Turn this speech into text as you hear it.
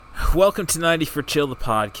welcome to 90 for Chill, the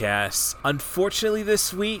podcast. Unfortunately,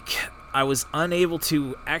 this week, I was unable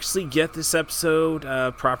to actually get this episode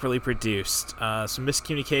properly produced. Some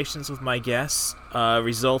miscommunications with my guests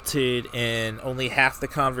resulted in only half the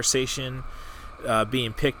conversation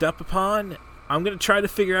being picked up upon. I'm going to try to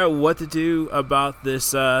figure out what to do about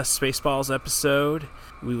this Spaceballs episode.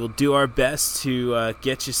 We will do our best to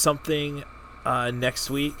get you something next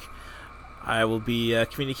week. I will be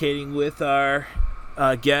communicating with our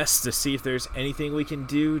guests to see if there's anything we can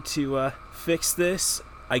do to fix this.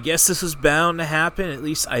 I guess this was bound to happen. At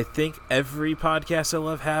least I think every podcast I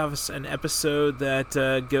love has an episode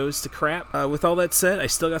that goes to crap. With all that said, I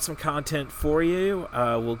still got some content for you.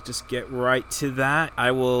 We'll just get right to that.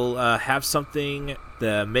 I will have something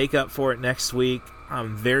to make up for it next week.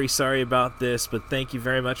 I'm very sorry about this, but thank you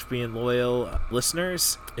very much for being loyal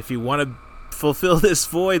listeners. If you want to fulfill this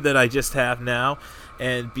void that I just have now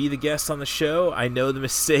and be the guest on the show, I know the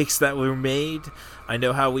mistakes that were made. I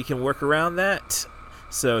know how we can work around that.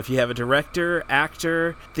 So if you have a director,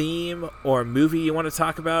 actor, theme, or movie you want to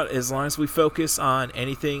talk about, as long as we focus on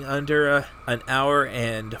anything under an hour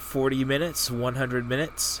and 40 minutes, 100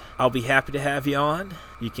 minutes, I'll be happy to have you on.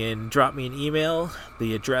 You can drop me an email.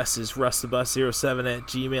 The address is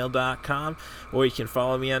rustthebus07@gmail.com, or you can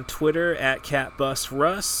follow me on Twitter at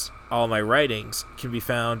catbusruss. All my writings can be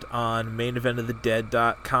found on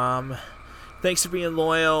maineventofthedead.com. Thanks for being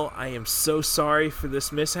loyal. I am so sorry for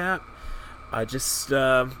this mishap.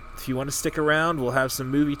 If you want to stick around, we'll have some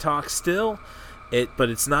movie talk still. But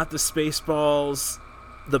it's not the Spaceballs,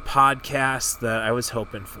 the podcast that I was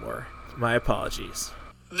hoping for. My apologies.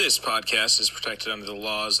 This podcast is protected under the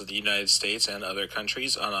laws of the United States and other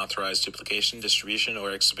countries. Unauthorized duplication, distribution,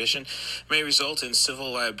 or exhibition may result in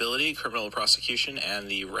civil liability, criminal prosecution, and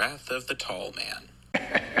the wrath of the tall man.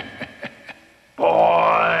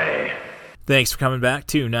 Boy! Thanks for coming back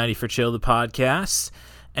to 90 for Chill, the podcast.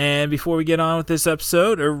 And before we get on with this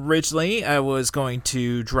episode, originally I was going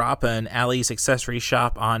to drop an Allie's Accessory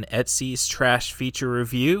Shop on Etsy's trash feature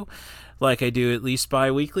review, like I do at least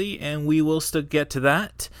bi-weekly, and we will still get to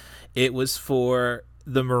that. It was for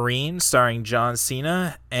The Marine, starring John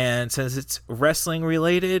Cena, and since it's wrestling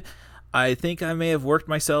related, I think I may have worked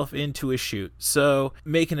myself into a shoot. So,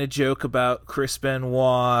 making a joke about Chris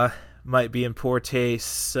Benoit might be in poor taste,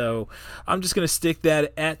 so I'm just going to stick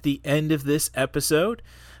that at the end of this episode.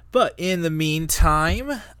 But in the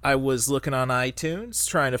meantime, I was looking on iTunes,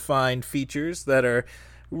 trying to find features that are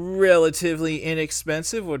relatively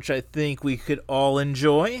inexpensive, which I think we could all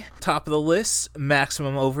enjoy. Top of the list,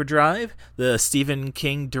 Maximum Overdrive, the Stephen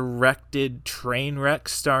King directed train wreck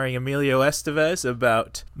starring Emilio Estevez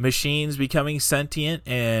about machines becoming sentient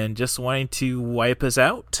and just wanting to wipe us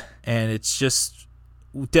out. And it's just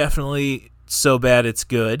definitely so bad it's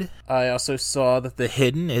good. I also saw that The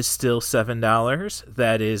Hidden is still $7.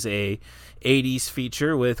 That is a 80s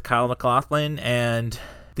feature with Kyle MacLachlan and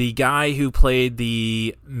the guy who played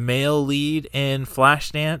the male lead in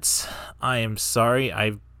Flashdance. I am sorry,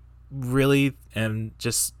 I really am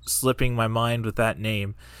just slipping my mind with that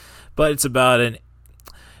name. But it's about an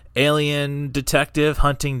alien detective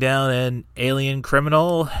hunting down an alien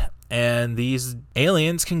criminal, and these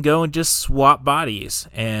aliens can go and just swap bodies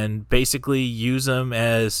and basically use them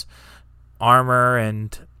as armor.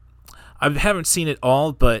 And I haven't seen it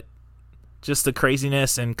all, but just the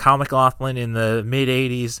craziness, and Kyle MacLachlan in the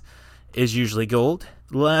mid-'80s is usually gold.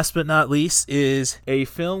 Last but not least is a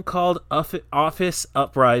film called Office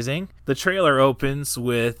Uprising. The trailer opens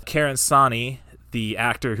with Karen Sani, the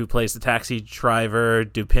actor who plays the taxi driver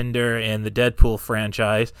Dupinder in the Deadpool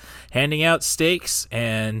franchise, handing out steaks,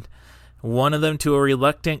 and one of them to a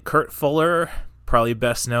reluctant Kurt Fuller, probably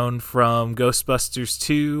best known from Ghostbusters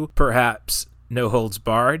 2, perhaps No Holds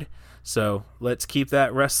Barred. So let's keep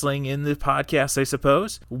that wrestling in the podcast, I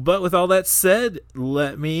suppose. But with all that said,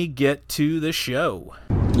 let me get to the show.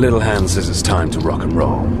 Little Hand says it's time to rock and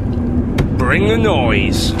roll. Bring the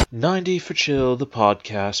noise. 90 for Chill, the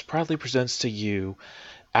podcast, proudly presents to you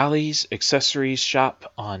Allie's Accessories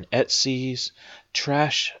Shop on Etsy's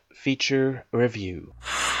Trash Feature Review.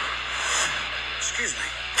 Excuse me.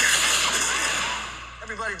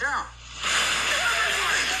 Everybody down.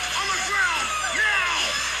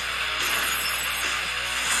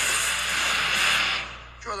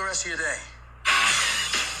 Enjoy the rest of your day.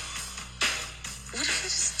 What if we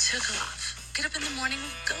just took off? Get up in the morning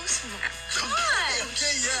and go somewhere. Come on!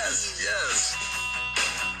 Okay, yes.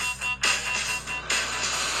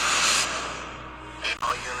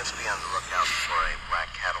 All units be on the lookout for a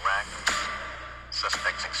black Cadillac.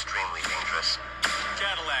 Suspect's extremely dangerous.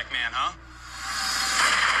 Cadillac man, huh?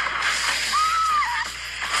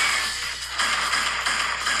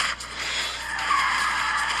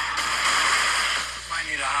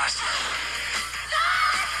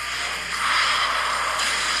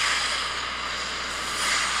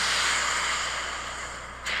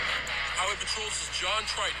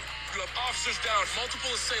 You have officers down,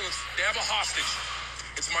 multiple assailants. They have a hostage.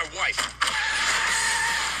 It's my wife.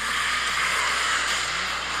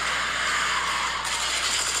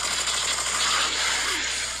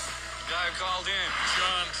 Guy called in.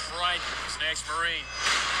 John Fright, his next Marine.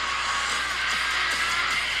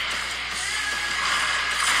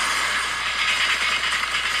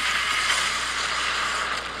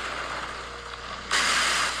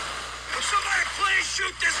 Would somebody please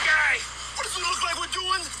shoot this guy? What does it look like we're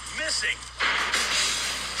doing? Missing.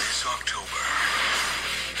 This October,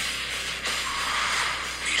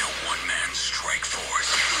 meet a one-man strike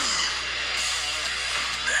force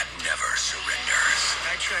that never surrenders.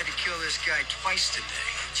 I tried to kill this guy twice today.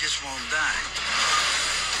 He just won't die.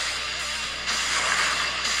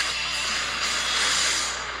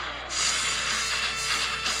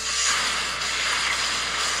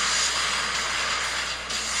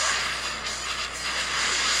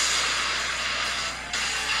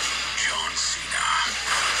 John Cena.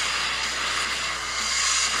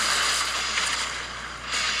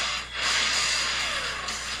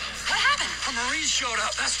 What happened? The Marines showed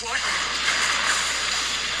up, that's what.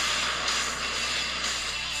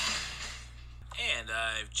 And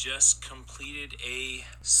I've just completed a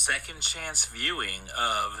second chance viewing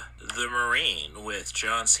of The Marine with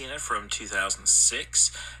John Cena from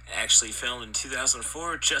 2006, actually filmed in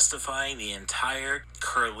 2004, justifying the entire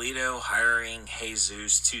Carlito hiring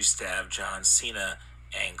Jesus to stab John Cena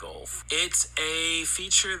angle. It's a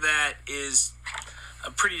feature that is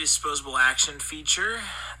a pretty disposable action feature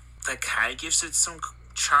that kind of gives it some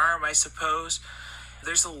charm, I suppose.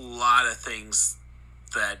 There's a lot of things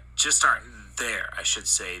that just aren't there, I should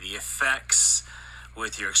say. The effects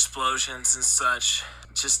with your explosions and such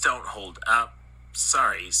just don't hold up.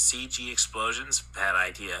 Sorry, CG explosions, bad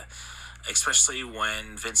idea. Especially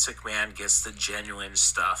when Vince McMahon gets the genuine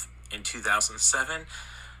stuff. In 2007,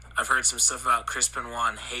 I've heard some stuff about Chris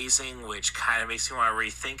Benoit hazing, which kind of makes me want to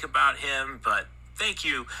rethink about him, but thank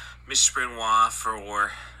you, Mr. Benoit,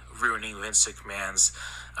 for ruining Vince McMahon's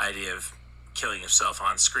idea of killing himself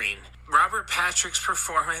on screen. Robert Patrick's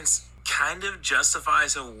performance kind of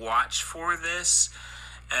justifies a watch for this,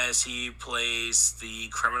 as he plays the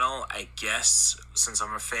criminal, I guess, since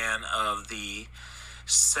I'm a fan of the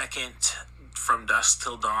second From Dusk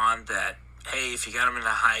Till Dawn, that, hey, if you got him in a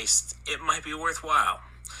heist, it might be worthwhile.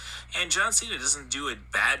 And John Cena doesn't do a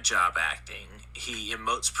bad job acting. He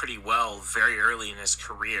emotes pretty well very early in his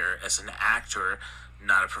career as an actor,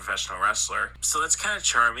 not a professional wrestler. So that's kind of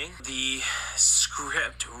charming. The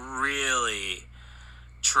script really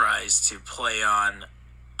tries to play on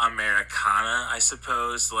Americana, I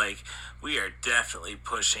suppose. Like, we are definitely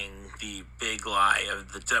pushing the big lie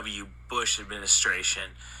of the W. Bush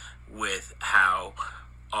administration with how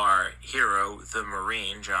our hero, the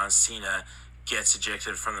Marine, John Cena, gets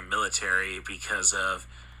ejected from the military because of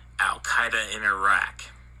Al-Qaeda in Iraq.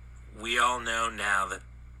 We all know now that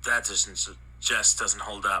that just doesn't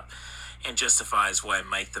hold up and justifies why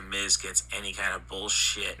Mike the Miz gets any kind of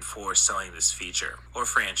bullshit for selling this feature or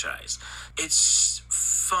franchise. It's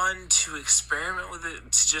fun to experiment with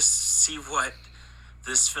it, to just see what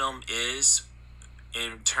this film is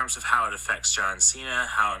in terms of how it affects John Cena,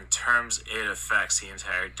 how in terms it affects the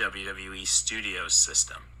entire WWE Studio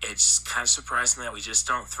system. It's kind of surprising that we just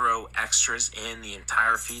don't throw extras in the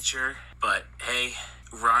entire feature, but hey,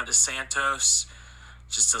 Ron DeSantos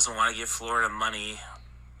just doesn't want to give Florida money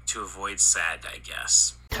to avoid SAG, I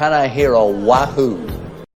guess. Can I hear a wahoo?